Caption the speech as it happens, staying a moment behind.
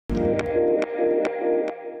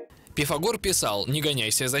Пифагор писал: «Не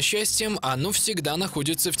гоняйся за счастьем, оно всегда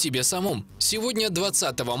находится в тебе самом». Сегодня,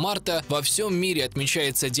 20 марта, во всем мире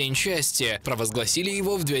отмечается День счастья. Провозгласили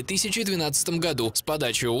его в 2012 году с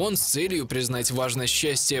подачи ООН с целью признать важность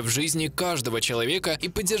счастья в жизни каждого человека и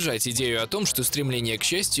поддержать идею о том, что стремление к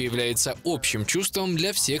счастью является общим чувством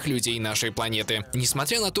для всех людей нашей планеты.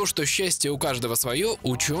 Несмотря на то, что счастье у каждого свое,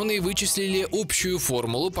 ученые вычислили общую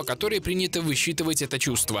формулу, по которой принято высчитывать это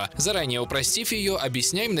чувство. Заранее упростив ее,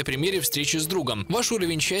 объясняем на примере встречи с другом. Ваш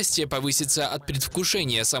уровень счастья повысится от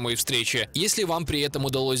предвкушения самой встречи. Если вам при этом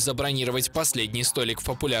удалось забронировать последний столик в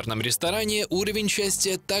популярном ресторане, уровень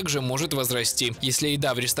счастья также может возрасти. Если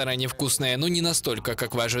еда в ресторане вкусная, но не настолько,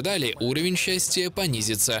 как вы ожидали, уровень счастья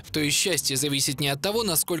понизится. То есть счастье зависит не от того,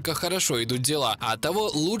 насколько хорошо идут дела, а от того,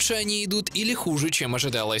 лучше они идут или хуже, чем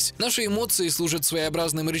ожидалось. Наши эмоции служат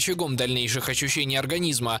своеобразным рычагом дальнейших ощущений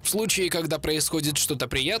организма. В случае, когда происходит что-то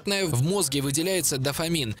приятное, в мозге выделяется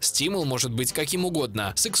дофамин. Стимул может быть каким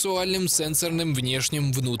угодно – сексуальным, сенсорным,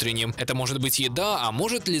 внешним, внутренним. Это может быть еда, а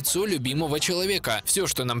может лицо любимого человека. Все,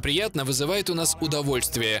 что нам приятно, вызывает у нас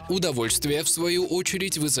удовольствие. Удовольствие, в свою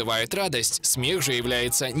очередь, вызывает радость. Смех же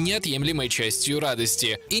является неотъемлемой частью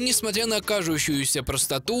радости. И несмотря на кажущуюся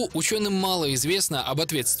простоту, ученым мало известно об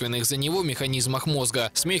ответственных за него механизмах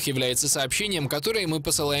мозга. Смех является сообщением, которое мы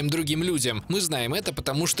посылаем другим людям. Мы знаем это,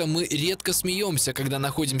 потому что мы редко смеемся, когда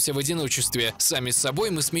находимся в одиночестве. Сами с собой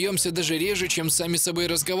мы смеемся даже реже, чем сами с собой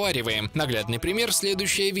разговариваем. Наглядный пример –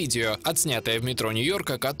 следующее видео, отснятое в метро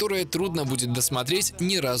Нью-Йорка, которое трудно будет досмотреть,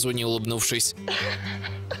 ни разу не улыбнувшись.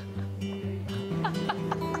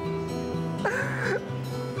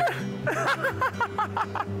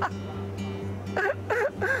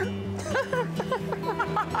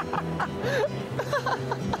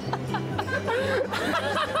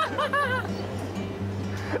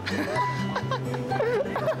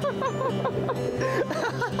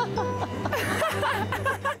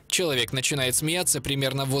 Человек начинает смеяться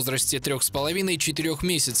примерно в возрасте 3,5–4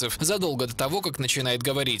 месяцев, задолго до того, как начинает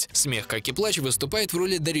говорить. Смех, как и плач, выступает в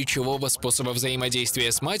роли доречевого способа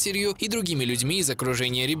взаимодействия с матерью и другими людьми из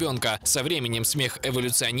окружения ребенка. Со временем смех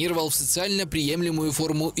эволюционировал в социально приемлемую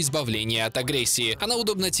форму избавления от агрессии. Она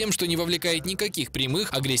удобна тем, что не вовлекает никаких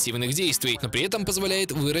прямых агрессивных действий, но при этом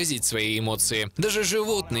позволяет выразить свои эмоции. Даже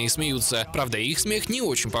животные смеются. Правда, их смех не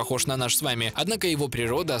очень похож на наш с вами, однако его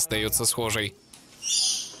природа остается схожей.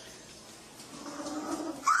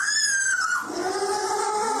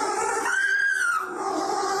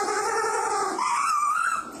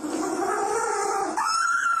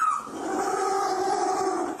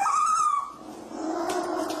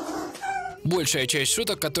 Большая часть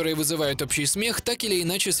шуток, которые вызывают общий смех, так или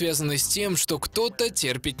иначе связаны с тем, что кто-то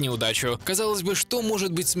терпит неудачу. Казалось бы, что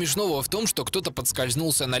может быть смешного в том, что кто-то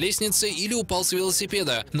подскользнулся на лестнице или упал с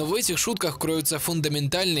велосипеда? Но в этих шутках кроются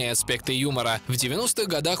фундаментальные аспекты юмора. В 90-х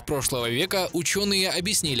годах прошлого века ученые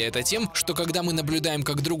объяснили это тем, что когда мы наблюдаем,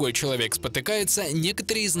 как другой человек спотыкается,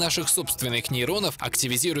 некоторые из наших собственных нейронов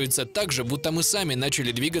активизируются так же, будто мы сами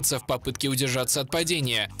начали двигаться в попытке удержаться от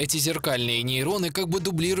падения. Эти зеркальные нейроны как бы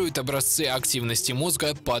дублируют образцы активности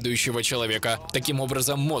мозга падающего человека. Таким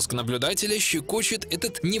образом, мозг наблюдателя щекочет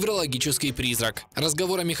этот неврологический призрак.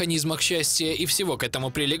 Разговор о механизмах счастья и всего к этому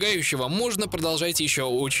прилегающего можно продолжать еще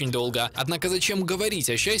очень долго. Однако зачем говорить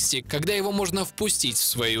о счастье, когда его можно впустить в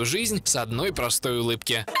свою жизнь с одной простой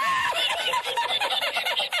улыбки?